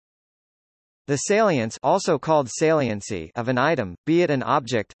The salience, also called saliency, of an item, be it an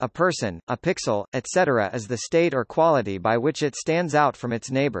object, a person, a pixel, etc., is the state or quality by which it stands out from its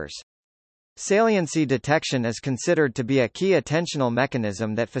neighbors. Saliency detection is considered to be a key attentional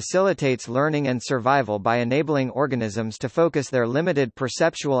mechanism that facilitates learning and survival by enabling organisms to focus their limited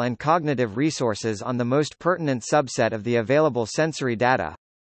perceptual and cognitive resources on the most pertinent subset of the available sensory data.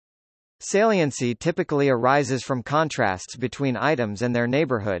 Saliency typically arises from contrasts between items and their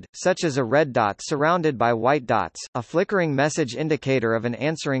neighborhood, such as a red dot surrounded by white dots, a flickering message indicator of an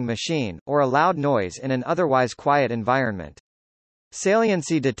answering machine, or a loud noise in an otherwise quiet environment.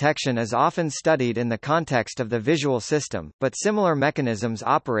 Saliency detection is often studied in the context of the visual system, but similar mechanisms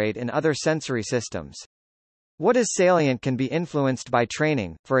operate in other sensory systems. What is salient can be influenced by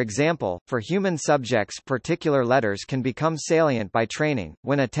training. For example, for human subjects, particular letters can become salient by training.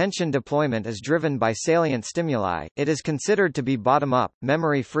 When attention deployment is driven by salient stimuli, it is considered to be bottom-up,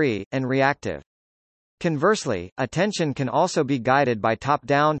 memory-free, and reactive. Conversely, attention can also be guided by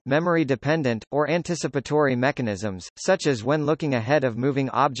top-down, memory-dependent, or anticipatory mechanisms, such as when looking ahead of moving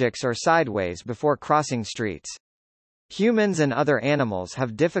objects or sideways before crossing streets. Humans and other animals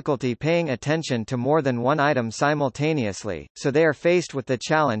have difficulty paying attention to more than one item simultaneously, so they are faced with the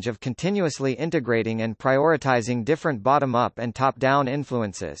challenge of continuously integrating and prioritizing different bottom-up and top-down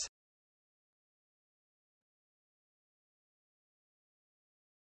influences.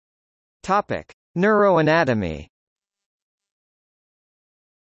 Topic: Neuroanatomy.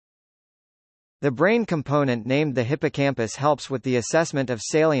 The brain component named the hippocampus helps with the assessment of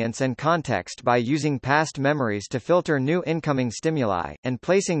salience and context by using past memories to filter new incoming stimuli, and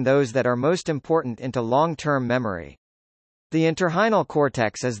placing those that are most important into long-term memory. The entorhinal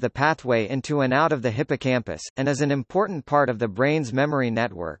cortex is the pathway into and out of the hippocampus, and is an important part of the brain's memory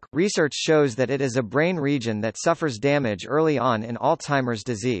network. Research shows that it is a brain region that suffers damage early on in Alzheimer's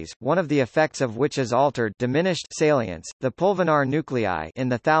disease, one of the effects of which is altered diminished salience. The pulvinar nuclei in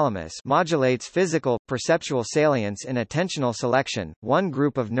the thalamus modulates physical, perceptual salience in attentional selection. One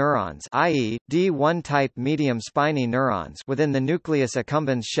group of neurons, i.e., D1-type medium spiny neurons within the nucleus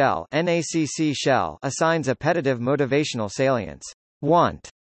accumbens shell (NACC shell) assigns appetitive motivational salience, want,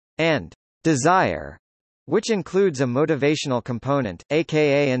 and desire, which includes a motivational component,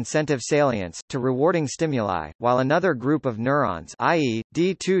 aka incentive salience, to rewarding stimuli, while another group of neurons, i.e.,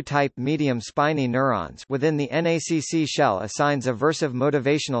 D2-type medium spiny neurons within the NACC shell assigns aversive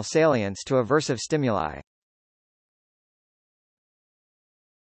motivational salience to aversive stimuli.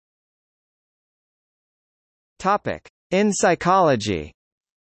 Topic: In psychology.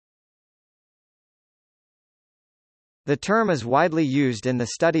 The term is widely used in the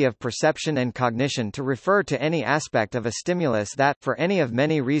study of perception and cognition to refer to any aspect of a stimulus that, for any of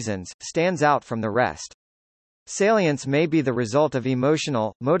many reasons, stands out from the rest. Salience may be the result of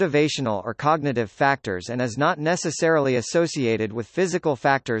emotional, motivational or cognitive factors and is not necessarily associated with physical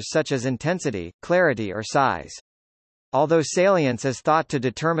factors such as intensity, clarity or size. Although salience is thought to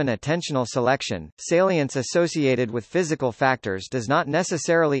determine attentional selection, salience associated with physical factors does not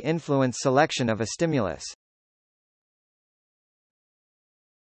necessarily influence selection of a stimulus.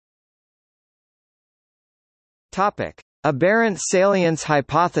 Topic: Aberrant salience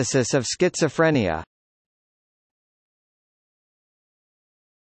hypothesis of schizophrenia.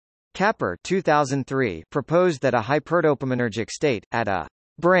 Capper 2003 proposed that a hyperdopaminergic state, at a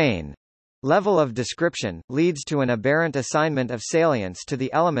brain level of description, leads to an aberrant assignment of salience to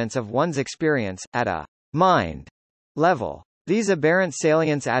the elements of one's experience, at a mind level. These aberrant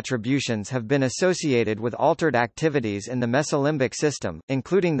salience attributions have been associated with altered activities in the mesolimbic system,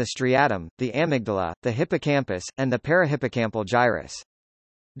 including the striatum, the amygdala, the hippocampus, and the parahippocampal gyrus.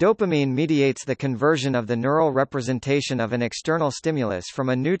 Dopamine mediates the conversion of the neural representation of an external stimulus from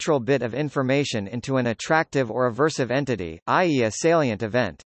a neutral bit of information into an attractive or aversive entity, i.e. a salient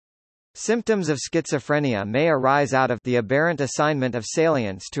event. Symptoms of schizophrenia may arise out of the aberrant assignment of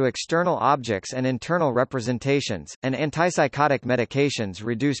salience to external objects and internal representations, and antipsychotic medications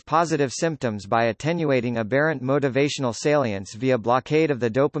reduce positive symptoms by attenuating aberrant motivational salience via blockade of the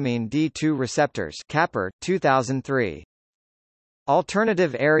dopamine D2 receptors. Capper, 2003.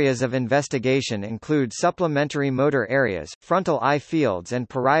 Alternative areas of investigation include supplementary motor areas, frontal eye fields and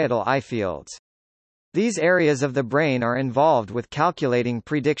parietal eye fields. These areas of the brain are involved with calculating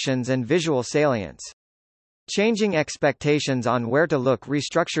predictions and visual salience. Changing expectations on where to look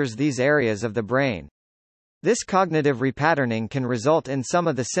restructures these areas of the brain. This cognitive repatterning can result in some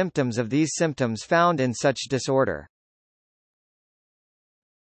of the symptoms of these symptoms found in such disorder.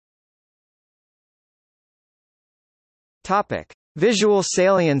 Topic: Visual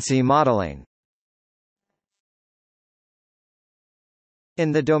saliency modeling.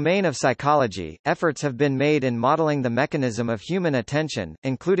 In the domain of psychology, efforts have been made in modeling the mechanism of human attention,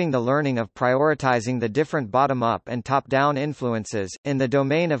 including the learning of prioritizing the different bottom-up and top-down influences. In the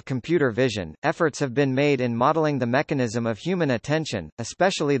domain of computer vision, efforts have been made in modeling the mechanism of human attention,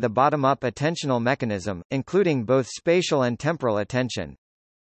 especially the bottom-up attentional mechanism, including both spatial and temporal attention.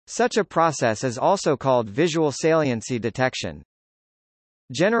 Such a process is also called visual saliency detection.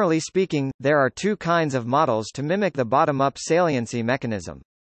 Generally speaking, there are two kinds of models to mimic the bottom-up saliency mechanism.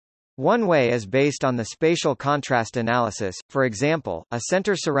 One way is based on the spatial contrast analysis. For example, a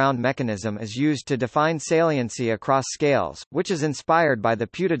center-surround mechanism is used to define saliency across scales, which is inspired by the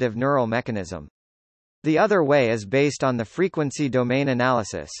putative neural mechanism. The other way is based on the frequency domain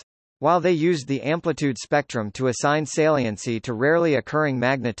analysis. While they used the amplitude spectrum to assign saliency to rarely occurring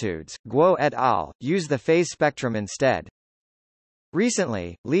magnitudes, Guo et al. Use the phase spectrum instead.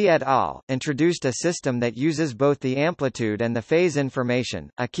 Recently, Li et al. Introduced a system that uses both the amplitude and the phase information.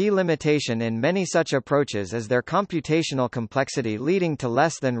 A key limitation in many such approaches is their computational complexity, leading to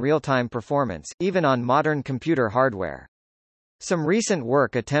less than real-time performance, even on modern computer hardware. Some recent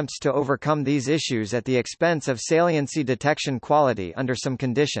work attempts to overcome these issues at the expense of saliency detection quality under some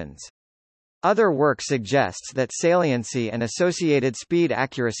conditions. Other work suggests that saliency and associated speed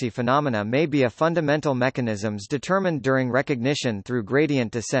accuracy phenomena may be a fundamental mechanisms determined during recognition through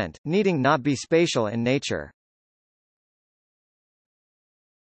gradient descent, needing not be spatial in nature.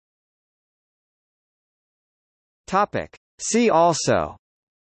 Topic. See also: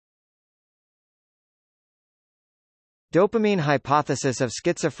 dopamine hypothesis of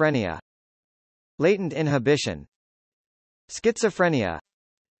schizophrenia, latent inhibition, schizophrenia,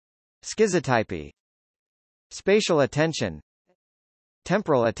 schizotypy, spatial attention,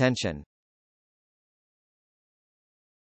 temporal attention.